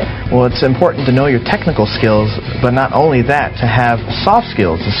awesome. Well, it's important to know your technical skills, but not only that, to have soft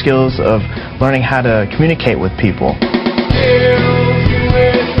skills, the skills of learning how to communicate with people. Skills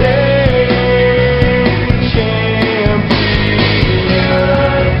USA.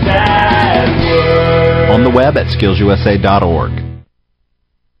 web at skillsusa.org.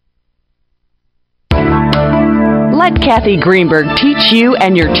 Let Kathy Greenberg teach you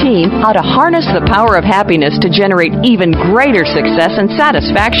and your team how to harness the power of happiness to generate even greater success and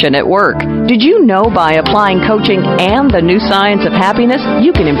satisfaction at work. Did you know by applying coaching and the new science of happiness,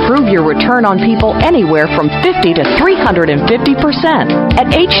 you can improve your return on people anywhere from 50 to 350%? At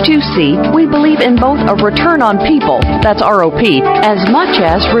H2C, we believe in both a return on people, that's ROP, as much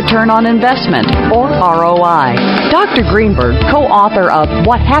as return on investment, or ROI. Dr. Greenberg, co-author of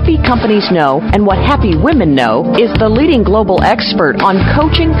What Happy Companies Know and What Happy Women Know, is the leading global expert on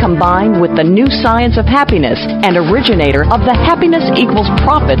coaching combined with the new science of happiness and originator of the Happiness Equals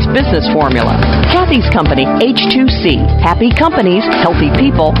Profits business formula. Kathy's company, H2C, Happy Companies, Healthy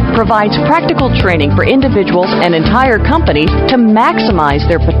People, provides practical training for individuals and entire companies to maximize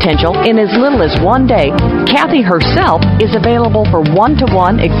their potential in as little as 1 day. Kathy herself is available for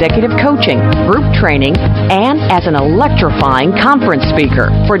one-to-one executive coaching, group training, and as an electrifying conference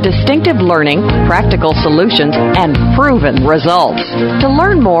speaker for distinctive learning, practical solutions, and proven results. To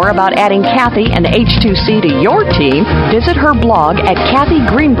learn more about adding Kathy and H2C to your team, visit her blog at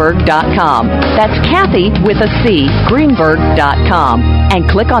KathyGreenberg.com. That's Kathy with a C, Greenberg.com, and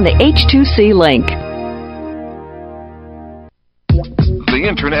click on the H2C link. The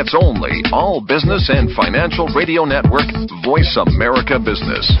Internet's only all business and financial radio network, Voice America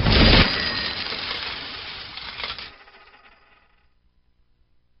Business.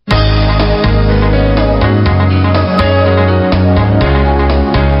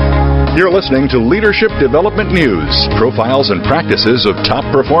 You're listening to Leadership Development News, profiles and practices of top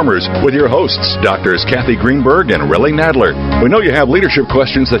performers with your hosts, Drs. Kathy Greenberg and Relly Nadler. We know you have leadership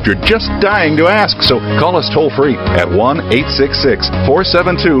questions that you're just dying to ask, so call us toll-free at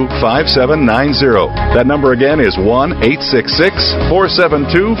 1-866-472-5790. That number again is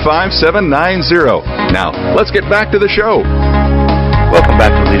 1-866-472-5790. Now, let's get back to the show. Welcome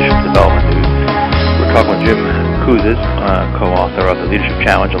back to Leadership Development News. We're talking with Jim Kouzes, co-author of the Leadership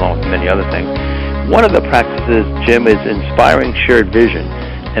Challenge, along with many other things. One of the practices, Jim, is inspiring shared vision.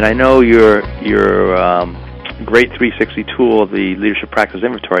 And I know your great 360 tool, the Leadership Practice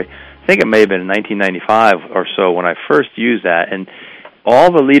Inventory, I think it may have been in 1995 or so when I first used that. And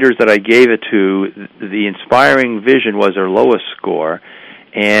all the leaders that I gave it to, the inspiring vision was their lowest score.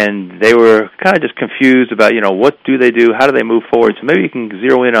 And they were kind of just confused about, what do they do? How do they move forward? So maybe you can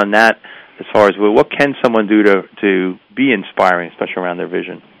zero in on that as far as what can someone do to be inspiring, especially around their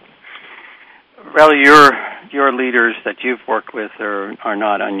vision. Well, your leaders that you've worked with are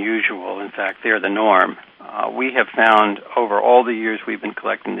not unusual. In fact, they're the norm. We have found over all the years we've been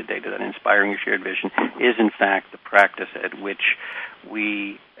collecting the data that inspiring a shared vision is, in fact, the practice at which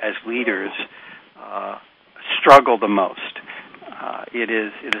we, as leaders, struggle the most. It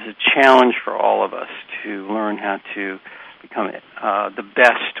is a challenge for all of us to learn how to become the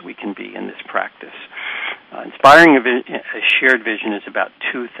best we can be in this practice. Inspiring a shared vision is about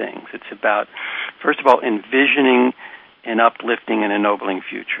two things. It's about, first of all, envisioning an uplifting and ennobling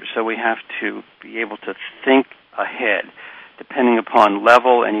future. So we have to be able to think ahead, depending upon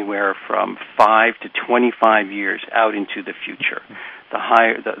level, anywhere from 5 to 25 years out into the future.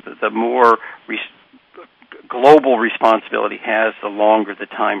 The more global responsibility has, the longer the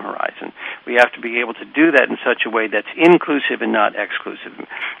time horizon. We have to be able to do that in such a way that's inclusive and not exclusive,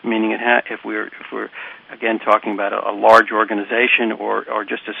 meaning if we're again talking about a large organization or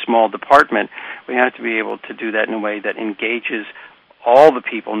just a small department, we have to be able to do that in a way that engages all the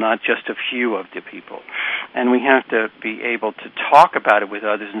people, not just a few of the people. And we have to be able to talk about it with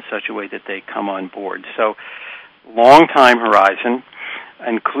others in such a way that they come on board. So, long time horizon,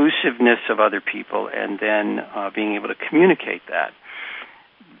 inclusiveness of other people, and then being able to communicate that.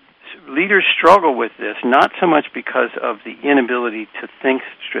 Leaders struggle with this, not so much because of the inability to think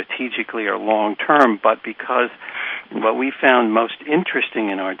strategically or long-term, but because what we found most interesting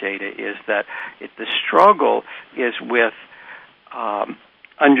in our data is that the struggle is with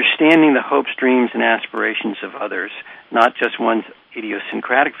understanding the hopes, dreams, and aspirations of others, not just one's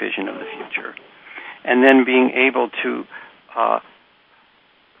idiosyncratic vision of the future, and then being able to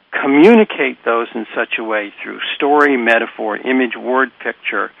communicate those in such a way through story, metaphor, image, word,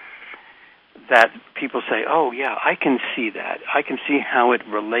 picture, that people say, oh, yeah, I can see that. I can see how it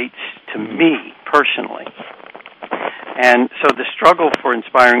relates to me personally. And so the struggle for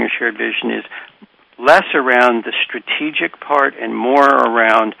inspiring a shared vision is less around the strategic part and more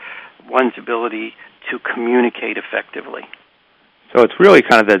around one's ability to communicate effectively. So it's really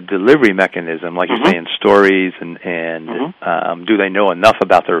kind of the delivery mechanism, like you're saying, stories, and do they know enough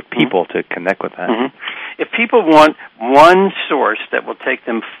about their people to connect with that? If people want one source that will take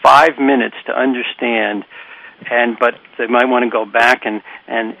them 5 minutes to understand, but they might want to go back and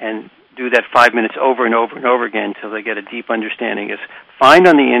do that 5 minutes over and over and over again until they get a deep understanding, is find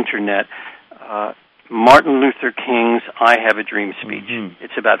on the Internet Martin Luther King's I Have a Dream speech.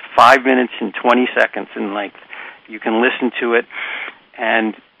 It's about 5 minutes and 20 seconds in length. You can listen to it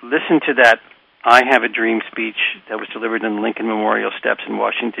and listen to that I Have a Dream speech that was delivered in the Lincoln Memorial Steps in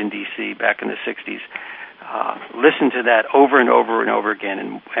Washington, D.C. back in the 60s. Listen to that over and over and over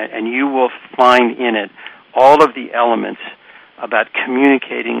again, and you will find in it all of the elements about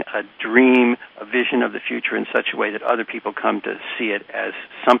communicating a dream, a vision of the future in such a way that other people come to see it as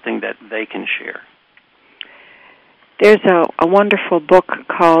something that they can share. There's a wonderful book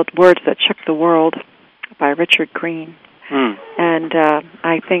called Words That Shook the World by Richard Green. And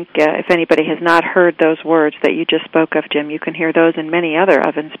I think if anybody has not heard those words that you just spoke of, Jim, you can hear those and many other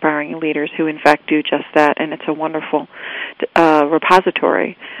of inspiring leaders who, in fact, do just that. And it's a wonderful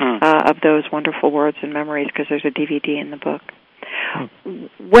repository of those wonderful words and memories, because there's a DVD in the book.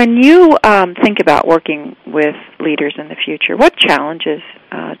 When you think about working with leaders in the future, what challenges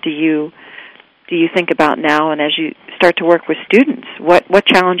do you think about now? And as you start to work with students, what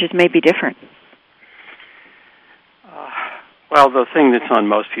challenges may be different? Well, the thing that's on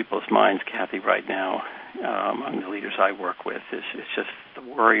most people's minds, Kathy, right now, among the leaders I work with, is just the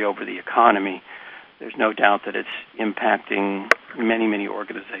worry over the economy. There's no doubt that it's impacting many, many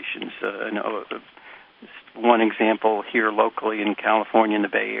organizations. One example here locally in California, in the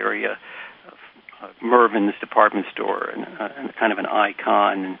Bay Area, Mervyn's department store, and kind of an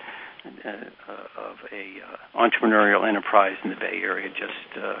icon of a entrepreneurial enterprise in the Bay Area,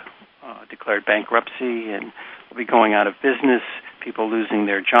 just declared bankruptcy and will be going out of business, people losing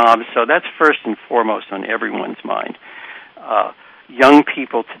their jobs. So that's first and foremost on everyone's mind. Young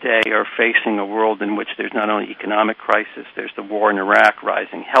people today are facing a world in which there's not only economic crisis, there's the war in Iraq,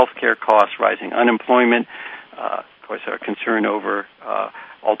 rising healthcare costs, rising unemployment, of course our concern over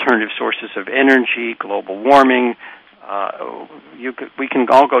alternative sources of energy, global warming. We can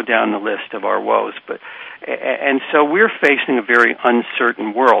all go down the list of our woes, and so we're facing a very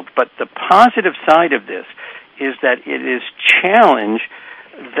uncertain world. But the positive side of this is that it is challenge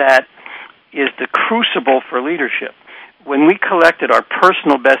that is the crucible for leadership. When we collected our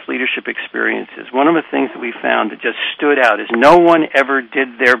personal best leadership experiences, one of the things that we found that just stood out is no one ever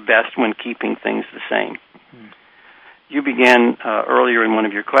did their best when keeping things the same. You began earlier in one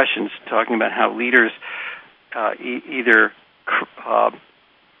of your questions talking about how leaders either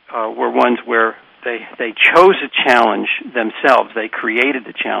were ones where they chose a challenge themselves. They created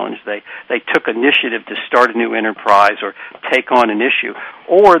the challenge. They took initiative to start a new enterprise or take on an issue.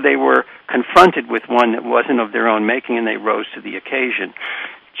 Or they were confronted with one that wasn't of their own making and they rose to the occasion.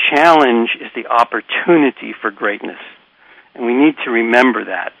 Challenge is the opportunity for greatness. And we need to remember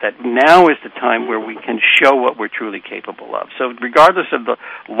that now is the time where we can show what we're truly capable of. So regardless of the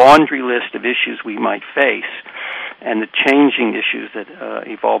laundry list of issues we might face and the changing issues that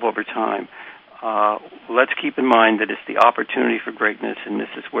evolve over time, let's keep in mind that it's the opportunity for greatness, and this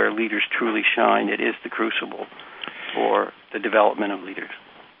is where leaders truly shine. It is the crucible for the development of leaders.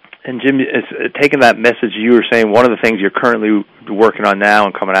 And Jim, taking that message you were saying, one of the things you're currently working on now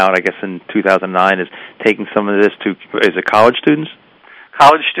and coming out, I guess, in 2009 is taking some of this to, is it college students?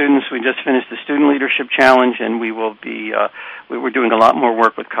 College students. We just finished the Student Leadership Challenge, and we will be, we're doing a lot more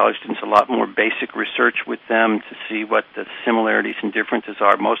work with college students, a lot more basic research with them to see what the similarities and differences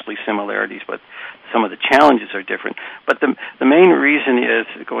are, mostly similarities, but some of the challenges are different. But the main reason is,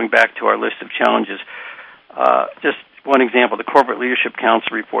 going back to our list of challenges, just one example, the Corporate Leadership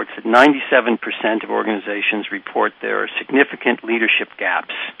Council reports that 97% of organizations report there are significant leadership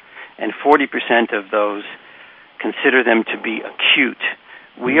gaps, and 40% of those consider them to be acute.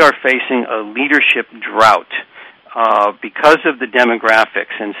 We are facing a leadership drought because of the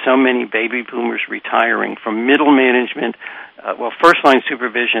demographics and so many baby boomers retiring from middle management, first-line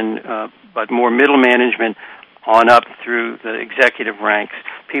supervision, but more middle management on up through the executive ranks.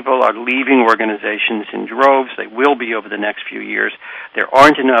 People are leaving organizations in droves. They will be over the next few years. There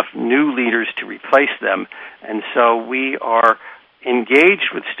aren't enough new leaders to replace them, and so we are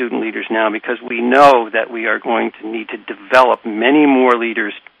engaged with student leaders now because we know that we are going to need to develop many more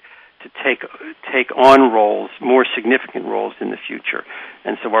leaders to take on roles, more significant roles in the future.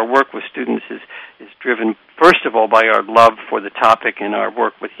 And so our work with students is driven, first of all, by our love for the topic and our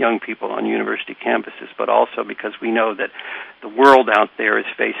work with young people on university campuses, but also because we know that the world out there is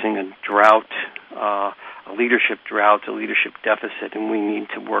facing a drought of leadership drought, a leadership deficit, and we need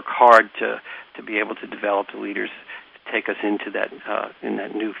to work hard to be able to develop the leaders to take us into that in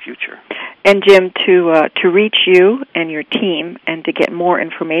that new future. And Jim, to reach you and your team and to get more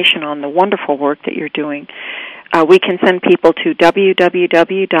information on the wonderful work that you're doing, we can send people to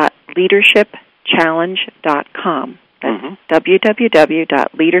www.leadershipchallenge.com. That's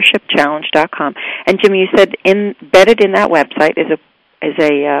www.leadershipchallenge.com. And Jim, you said embedded in that website is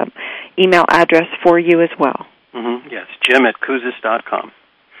a email address for you as well. Yes, Jim@Kouzes.com.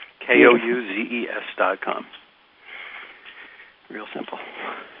 KOUZES.com. Real simple.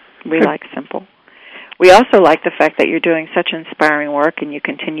 We like simple. We also like the fact that you're doing such inspiring work and you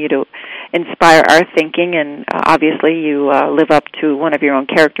continue to inspire our thinking, and obviously you live up to one of your own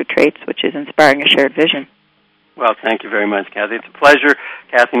character traits, which is inspiring a shared vision. Well, thank you very much, Kathy. It's a pleasure,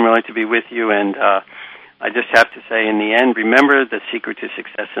 Kathy and Relly, to be with you, and I just have to say in the end, remember the secret to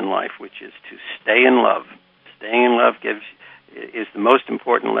success in life, which is to stay in love. Staying in love is the most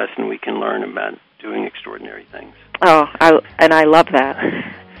important lesson we can learn about doing extraordinary things. Oh, I love that.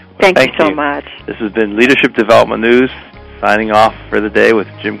 Thank you so much. This has been Leadership Development News, signing off for the day with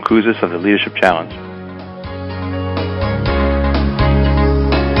Jim Kouzes of the Leadership Challenge.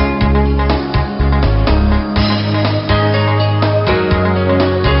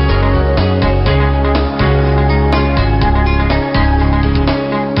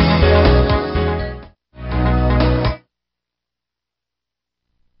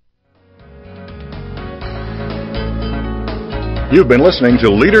 You've been listening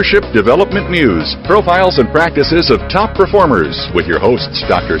to Leadership Development News, profiles and practices of top performers, with your hosts,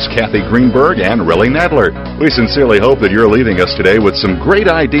 Drs. Kathy Greenberg and Relly Nadler. We sincerely hope that you're leaving us today with some great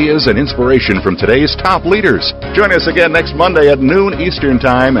ideas and inspiration from today's top leaders. Join us again next Monday at noon Eastern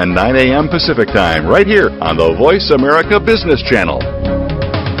Time and 9 a.m. Pacific Time, right here on the Voice America Business Channel.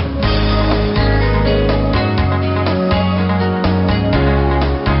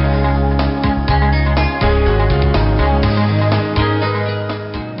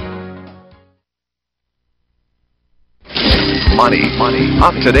 Money.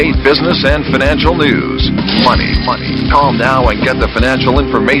 Up-to-date business and financial news. Money. Call now and get the financial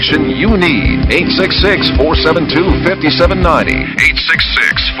information you need. 866-472-5790.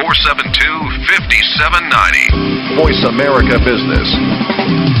 866-472-5790. Voice America Business.